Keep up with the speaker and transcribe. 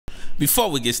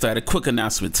Before we get started, quick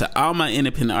announcement to all my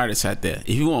independent artists out there.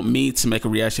 If you want me to make a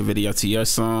reaction video to your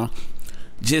song,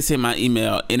 just hit my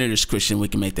email in the description. We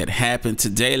can make that happen.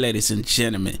 Today, ladies and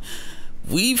gentlemen,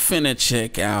 we finna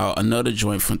check out another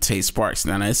joint from Tay Sparks.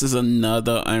 Now this is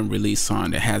another unreleased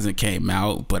song that hasn't came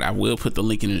out, but I will put the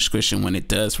link in the description when it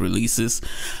does releases.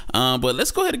 But let's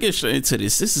go ahead and get straight into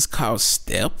this. This is called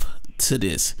Step to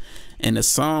This, and the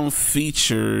song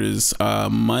features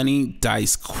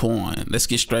MoneyDyceQuan. Let's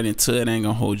get straight into it. I ain't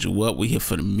gonna hold you up. We here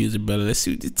for the music, brother. Let's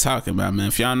see what they're talking about, man.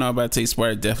 If y'all know about Tay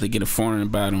Sparks, definitely get informed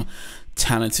about him.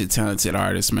 Talented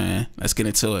artist, man. Let's get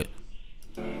into it.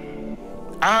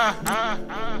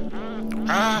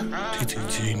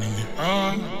 TTG, nigga.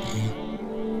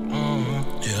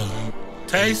 Yeah.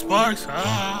 Tay Sparks. Shit,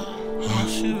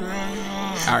 I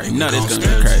already know this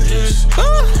gonna be crazy.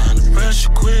 The pressure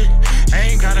quick.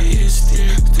 Ain't gotta hit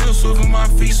stick. Still swivel my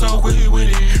feet so quick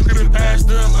with it. Ripping past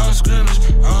the unscrimmage.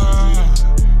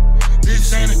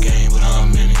 This ain't a game, but I'm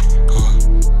in it.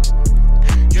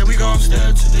 Yeah, we gon'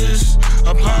 step to this.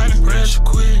 Applying the pressure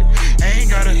quick. Ain't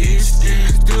gotta hit stick.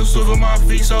 Still swivel my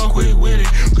feet so quick with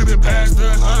it. Ripping past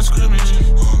the unscrimmage.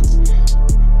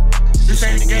 This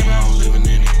ain't a game, I'm living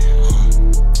in it.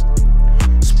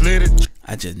 Split it.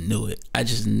 I just knew it. I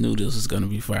just knew this was gonna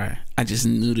be fire. I just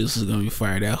knew this was gonna be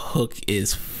fire. That hook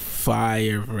is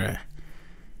fire, bruh.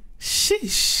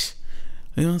 Sheesh.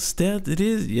 We gonna step to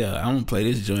this. Yeah, I'm gonna play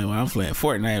this joint while I'm playing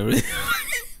Fortnite.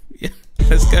 Yeah,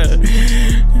 let's go.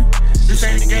 This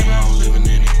ain't the game, I'm living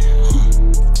in it.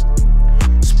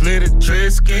 Split a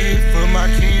Trisket for my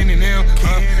kin and them.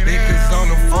 Niggas on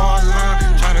the far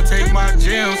line trying to take my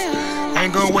gems.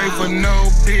 Ain't gonna wait for no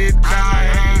bid, I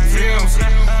ain't Tim's.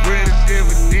 Where the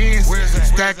dividends,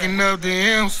 stacking up the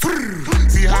M's.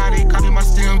 See how they copy my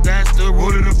stems, that's the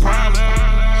root of the problem.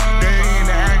 They in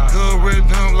the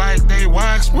algorithm like they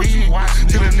watch me.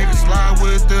 Till a nigga slide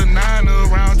with the 9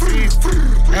 around 10.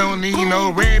 I don't need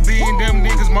no red bean, them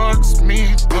niggas marks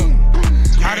me.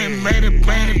 I done made a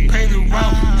plan to pay the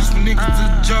route. Just for niggas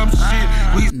to jump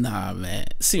shit. Nah, man.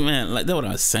 See, man, like that's what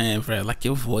I was saying, bro. Like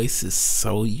your voice is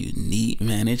so unique,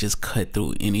 man. It just cut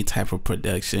through any type of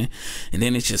production, and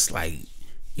then it's just like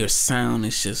your sound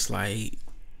is just like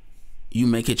you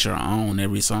make it your own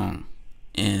every song,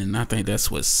 and I think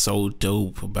that's what's so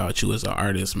dope about you as an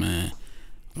artist, man.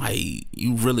 Like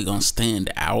you really gonna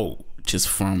stand out just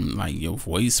from like your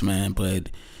voice, man.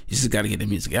 But you just gotta get the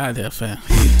music out there, fam.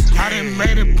 I done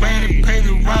made a plan to pay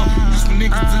the route. Just for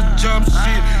niggas to jump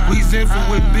shit. We zinful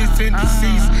with bits and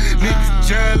deceased. Niggas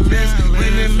jealous,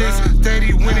 relentless,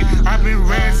 steady winning. I've been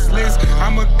restless.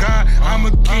 I'm a god, I'm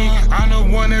a king. I'm the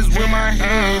one that's where my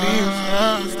head is.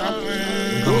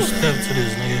 We gon' step to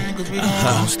this, nigga. We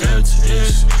gon' step to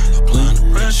this. Applying the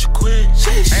pressure quick.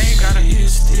 Ain't gotta hit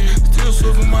stick. Still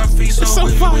swivel my feet so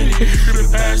quick with it. Tripping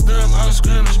past the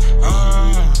unscrimmage.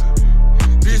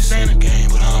 This ain't a game,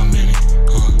 but I'm in it.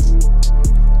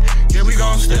 Yeah, we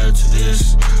gon' step to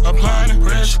this. Applying the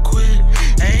pressure quick.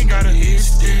 Ain't gotta hit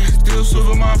stick. Still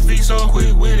swivel my feet so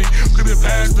quick with it. Creeping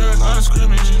past the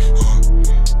unscrimmage.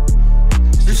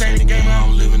 This ain't the game,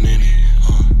 I'm living in it.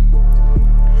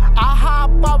 I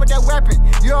hop out with that weapon.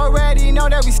 You already know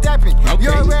that we stepping. Okay.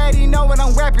 You already know what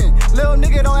I'm repping. Little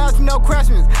nigga don't ask me no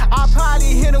questions. I probably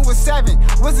hit him with 7.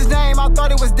 What's his name? I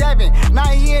thought it was Devin. Now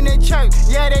he in the church.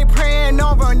 Yeah, they praying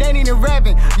over and they need a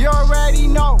revving. You already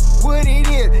know what it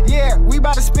is. Yeah, we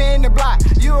about to spin the block.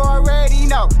 You already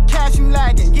know. Catch him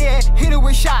lagging. Yeah, hit him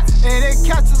with shots. And then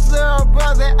catch his little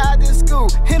brother out of school.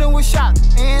 Hit him with shots.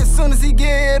 And as soon as he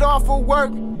get off of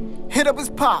work, hit up his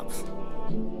pops.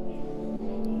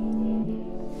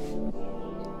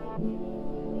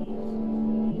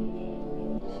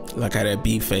 Look how that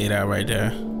beat fade out right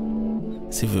there.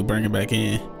 See if we bring it back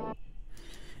in.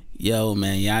 Yo,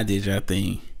 man, y'all did your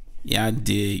thing. Y'all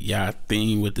did y'all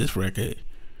thing with this record.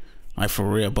 Like for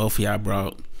real, both of y'all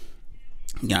brought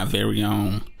y'all very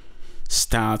own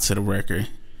style to the record.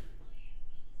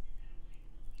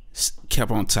 Kept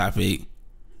on topic.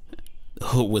 The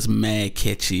hook was mad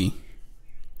catchy.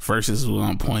 Verses was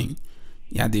on point.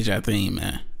 Y'all did your thing,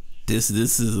 man. This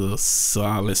is a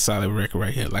solid record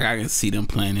right here. Like I can see them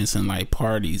playing this in like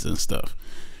parties and stuff.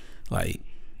 Like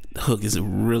the hook is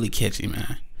really catchy,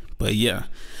 man. But yeah,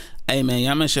 hey man,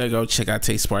 y'all make sure to go check out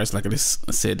Tay Sparks. Like I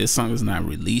said, this song is not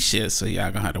released yet, so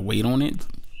y'all gonna have to wait on it.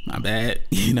 My bad.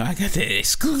 You know, I got that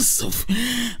exclusive.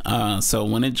 So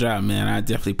when it drop, man, I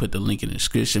definitely put the link in the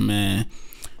description, man.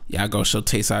 Y'all go show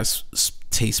Tay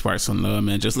Sparks some love,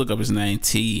 man. Just look up his name,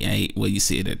 T8. Well, you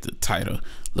see it at the title.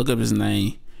 Look up his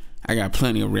name. I got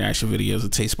plenty of reaction videos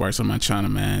of Tay Sparks on my channel,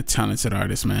 man. Talented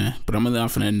artist, man. But I'm gonna leave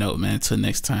off on that note, man. Until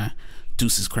next time,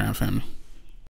 deuces, crime family.